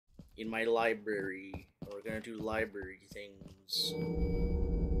in my library. We're gonna do library things.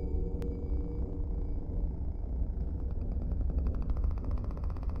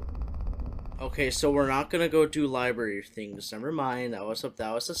 Okay, so we're not gonna go do library things. Never mind. That was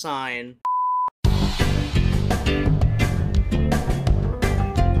a sign.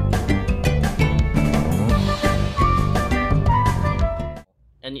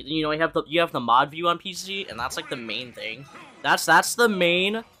 And you know you have the mod view on PC, and that's like the main thing. That's the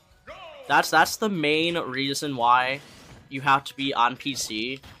main reason why you have to be on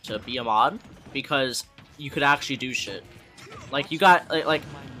PC to be a mod, because you could actually do shit. Like you got like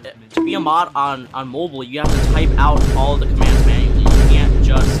to be a mod on mobile, you have to type out all of the commands manually. You can't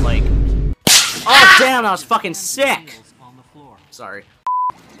just like. Oh damn! I was fucking sick. Sorry.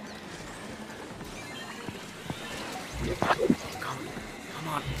 Come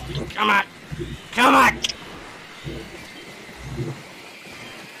on! Come on! Come on!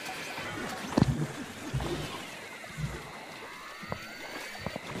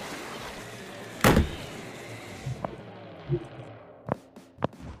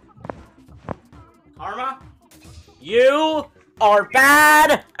 Karma, you are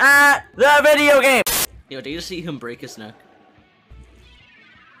bad at the video game! Yo, did you see him break his neck?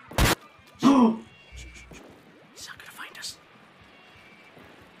 He's not gonna find us.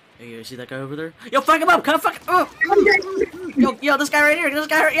 Hey, you see that guy over there? Yo, fuck him up! Come fuck him up! Yo, this guy right here! This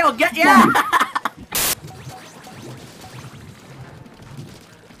guy right here! Yo, get yeah!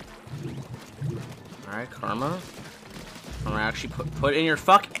 Alright, Karma. I'm gonna actually put in your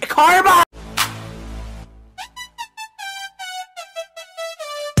Karma!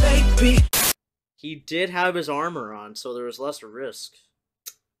 He did have his armor on, so there was less risk.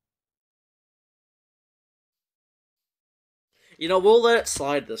 You know, we'll let it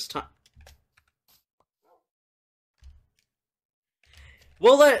slide this time.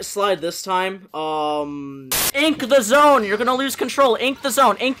 We'll let it slide this time. Ink the zone! You're gonna lose control. Ink the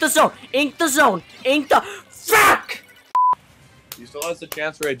zone! Ink the zone! Ink the zone! Ink the... Fuck! You still have the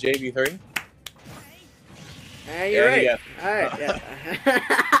chance for a JV3? You're right. Yeah. Alright, yeah.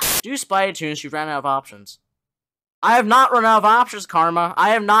 Do Spy Tunes, you've ran out of options. I have not run out of options, Karma. I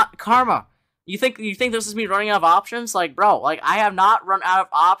have not... Karma! You think this is me running out of options? Like, bro, like, I have not run out of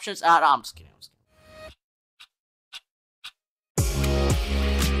options at... I'm just kidding.